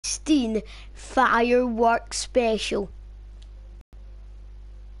2016 fireworks special.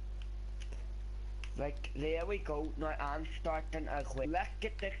 Right, there we go. Now I'm starting a quick. Let's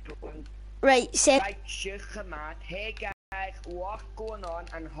get this going. Right, set. Right, hey guys, what's going on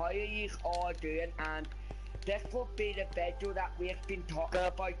and how are you all doing? And this will be the video that we've been talking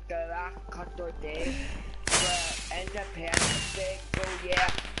about the last couple of days for Independence Day. So yeah,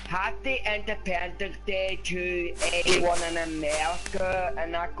 happy Independence Day to everyone in America,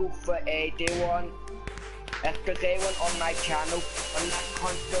 and I go for everyone. If there's anyone on my channel in that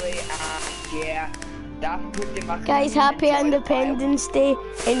country, and yeah, that's pretty much. Guys, happy Independence Day.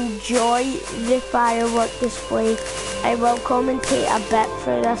 Enjoy the firework display. I will commentate a bit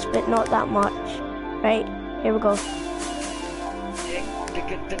for this, but not that much. Right, here we go.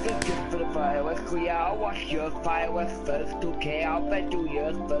 Because this is just for the fireworks. Yeah, I'll watch your fireworks first, okay? I'll do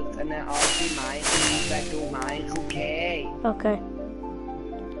yours first, and then I'll do mine, and I'll do mine, okay? Okay.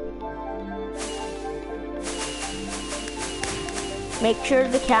 Make sure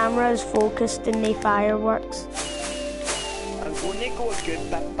the camera is focused in the fireworks. I'm gonna go a good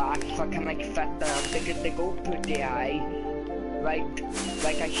bit back so I can like fit them because they go pretty high. Like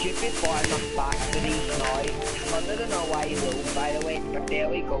I should be far enough back for these now. I don't know why you will, by the way, but there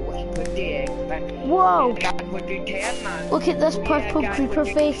we go. It's pretty epic. Whoa! Man. Look at this purple creeper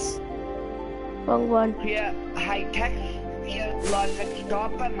face. Wrong one. Yeah, high tech. Like a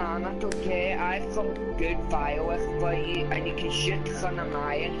stop banana, okay? I have some good fireworks for you, and you can shoot some of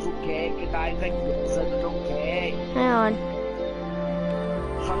mine, okay? Because I like looks at it, okay? Hang on.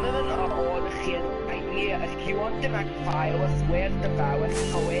 Some of them are all the same idea. If you want to make fireworks, where's the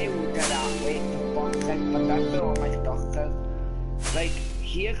fireworks? Away with that way to box it, but that's where all my stuff is. Like,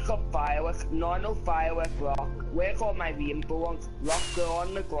 here's some fireworks, no firework rock. Where's all my rainbow ones? Rock are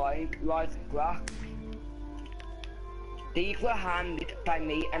on the ground, like rock. These were handed by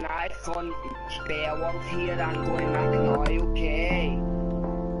me, and I have some spare ones here that I'm going back now, okay?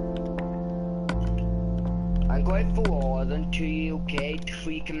 I'm going to forward them to you, okay? So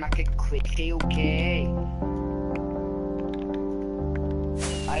you can make it quickly, okay?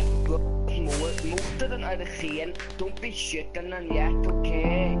 I've got most of them are the same. Don't be shooting them yet,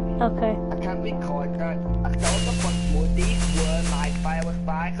 okay? Okay. I can't record that. I thought about more. These were my fireworks,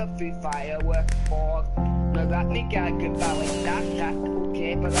 but I have few fireworks for. Now let me get a good bow away. That's that,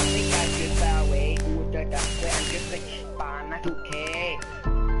 okay? But let me get a good bow away. Order that way and just expand it, okay?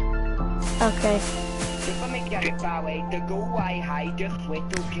 Okay. Just let me get a good bow away. To go way high, just wait,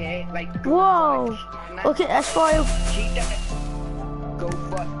 okay? Like, go whoa! Look at this foil. Go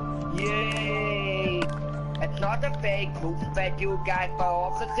for it. Yay! It's not a very cool video, guys, but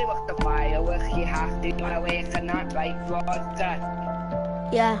obviously with the fireworks, you have to get away from that, right, Roger?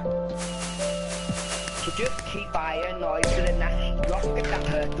 Yeah. So just keep firing now for the next rocket that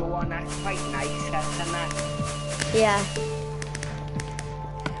hurt one, that's quite nice, isn't it? Yeah.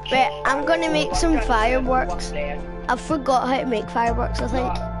 But I'm gonna make some fireworks. I forgot how to make fireworks, I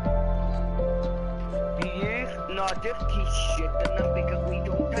think. No, just keep shooting them because we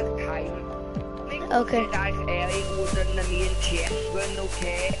don't have time. Okay. Guys, early order the main chest run,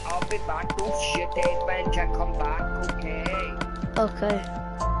 okay? I'll be back, don't shoot it when I come back, okay? Okay.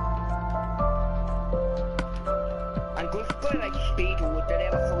 I'm going to go like speed order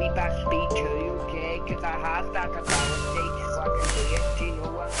there with a wee bit speed too, okay? Because I have that at our stage so I can do it, do you know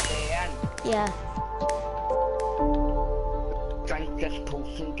what I'm saying? Yeah. Drink this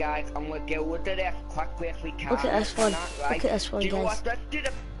potion, guys. I'm going to get order there quickly if we can. Look at this one. Right? Look at this one, do you know guys. what? Let's do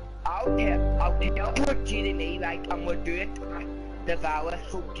the... I'll tell you to me, right? I'm going to do it at the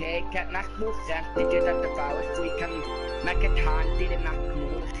Valus, okay? It makes more sense to do it at the Valus so we can make it handy to make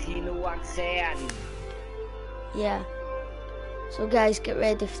more, you know what I'm saying? Yeah. So guys, get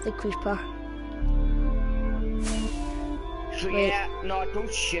ready for the creeper. So wait. yeah, no,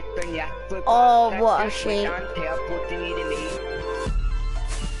 don't shoot them yet. Oh, what a shame.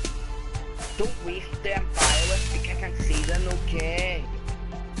 Don't waste them fireworks because I can see them, okay?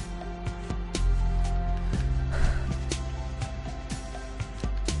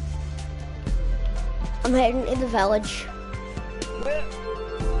 I'm heading to the village.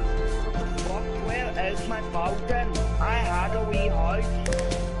 Where is my mountain? I had a wee house.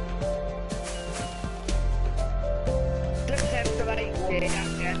 Just have the right way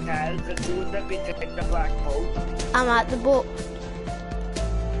and tell the truth that we take the black boat. I'm at the boat.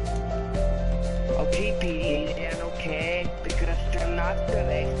 I'll keep eating then, okay? Because they're not the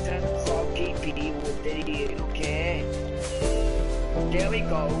restaurant, so I'll keep eating with it, okay? There we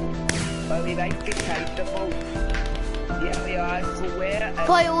go. Well, we like to take the boat. Yeah, we are. So where?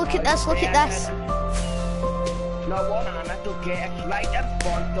 Boy, look at this, look at this. No one on it, okay? It's right in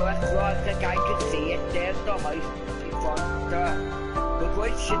front of us, like I can see it. There's the house in front of us. We're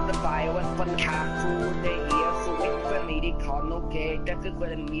going to shoot the fireworks from the castle over here, so wait for me to come, okay? This is where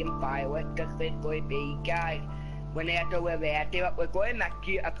the main fireworks is going to be, guys. Whenever we're ready, we're going to make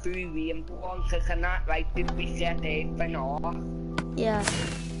you a few rainbows, so it's not right to be set everything off. Yeah.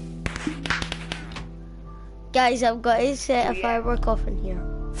 Guys, I've got to set a firework off in here.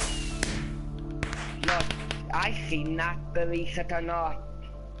 Look, I seen that, believe it or not.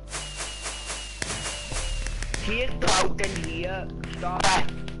 Here's the out in here. Stop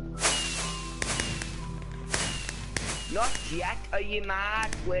it. Not yet, are you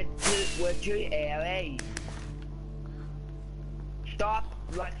mad? We're too early. Stop,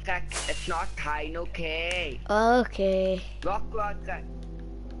 look, it's not time, okay? Okay. Look,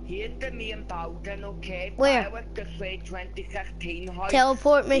 here's the main fountain, okay? Where? Fireworks this way, 2016 house.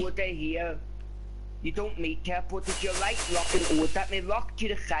 Teleport me. Over here. You don't need teleport, if you're right looking over at me, look to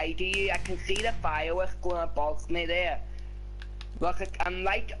the side of you, I can see the fireworks going above me there. Look, I'm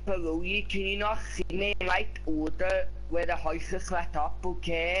right below you, can you not see me? I'm right over where the house is lit up,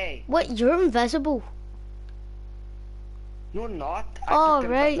 okay? What, you're invisible? No, not. Oh,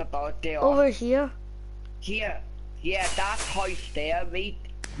 right. About there. Over here. Here. Yeah, that house there, read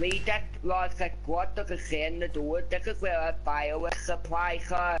it, like what does it say in the door? This is where a fireworks supply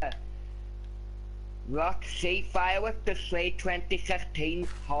are. Look, see, fireworks display 2016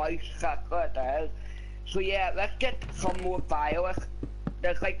 house, what the hell. So yeah, let's get some more fireworks.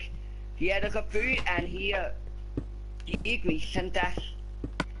 There's there's a few and here. You recent this.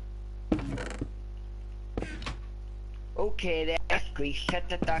 Okay, let's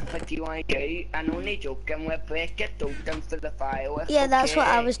reset it, that's what you want to do. I'm only joking, we'll break it open for the fireworks. Yeah, that's what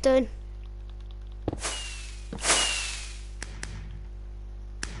I was doing.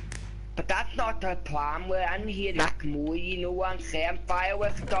 But that's not the plan, we're in here like more, you know what I'm saying?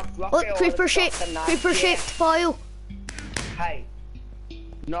 Fireworks stuff, look Look, at all creeper the shaped, stuff in that creeper shaped foil. Hey.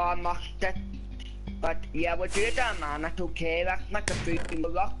 No, I must it. But yeah, we'll do it, man, it's okay, let's make a food.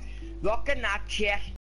 Look in that chest.